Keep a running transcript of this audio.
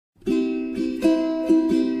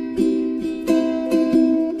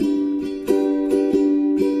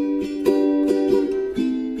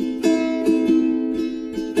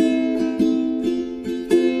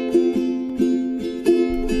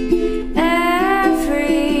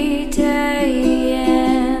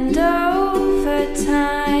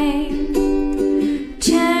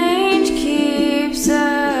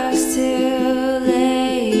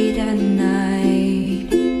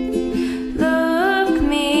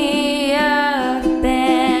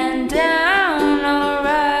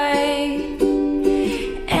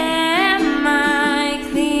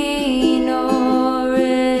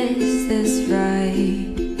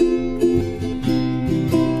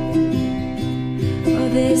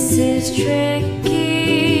This is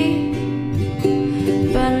tricky,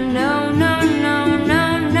 but no, no, no,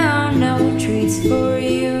 no, no, no treats for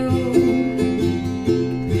you.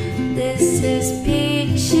 This is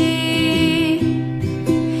Peachy,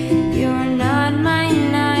 you're not my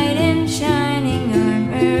knight in shining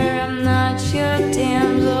armor. I'm not your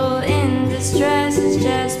damsel in distress, it's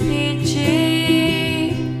just Peachy.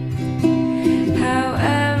 How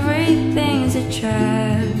everything's a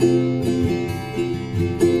trap.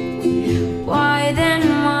 Why then,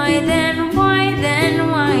 why then, why then,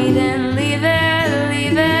 why then leave it,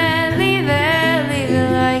 leave it, leave it, leave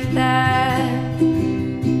it like that?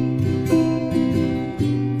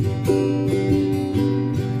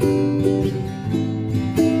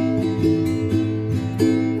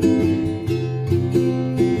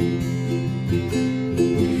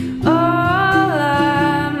 All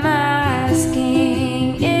I'm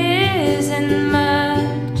asking isn't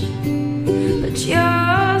much, but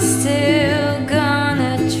you're still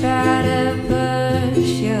gonna try to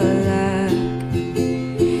push your luck.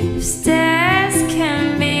 If stairs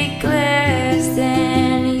can be glass,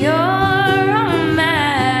 then you're all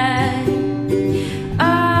mad.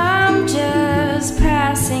 I'm just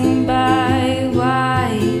passing by,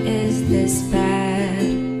 why is this bad?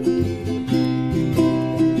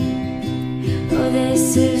 Oh,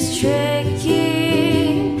 this is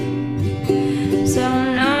tricky, so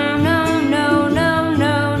no, no, no, no,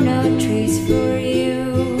 no, no treats for you.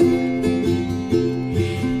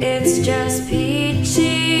 It's just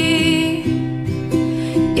Peachy,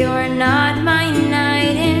 you're not my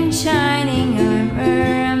knight in shining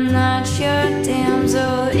armor. I'm not your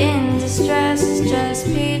damsel in distress, it's just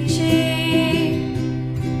Peachy.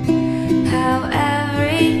 How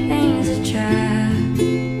everything's a trap.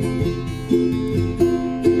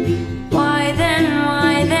 Why then,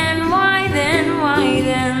 why then, why then, why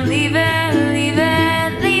then leave it, leave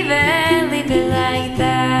it, leave it, leave it like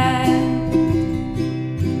that?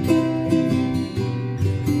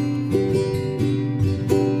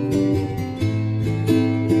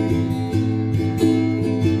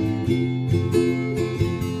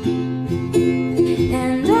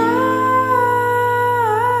 And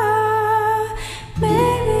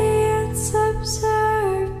maybe it's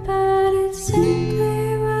absurd, but it's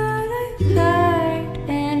simply what I've heard.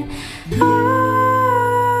 And I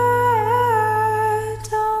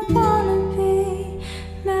don't wanna be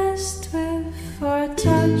messed with or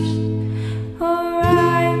touched or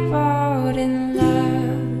eyeballed in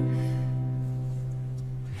love.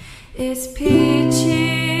 It's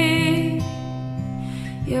Peachy,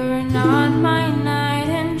 you're not my knight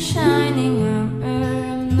in shining armor.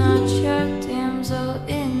 I'm not your damsel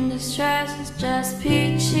in distress, it's just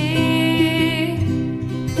Peachy.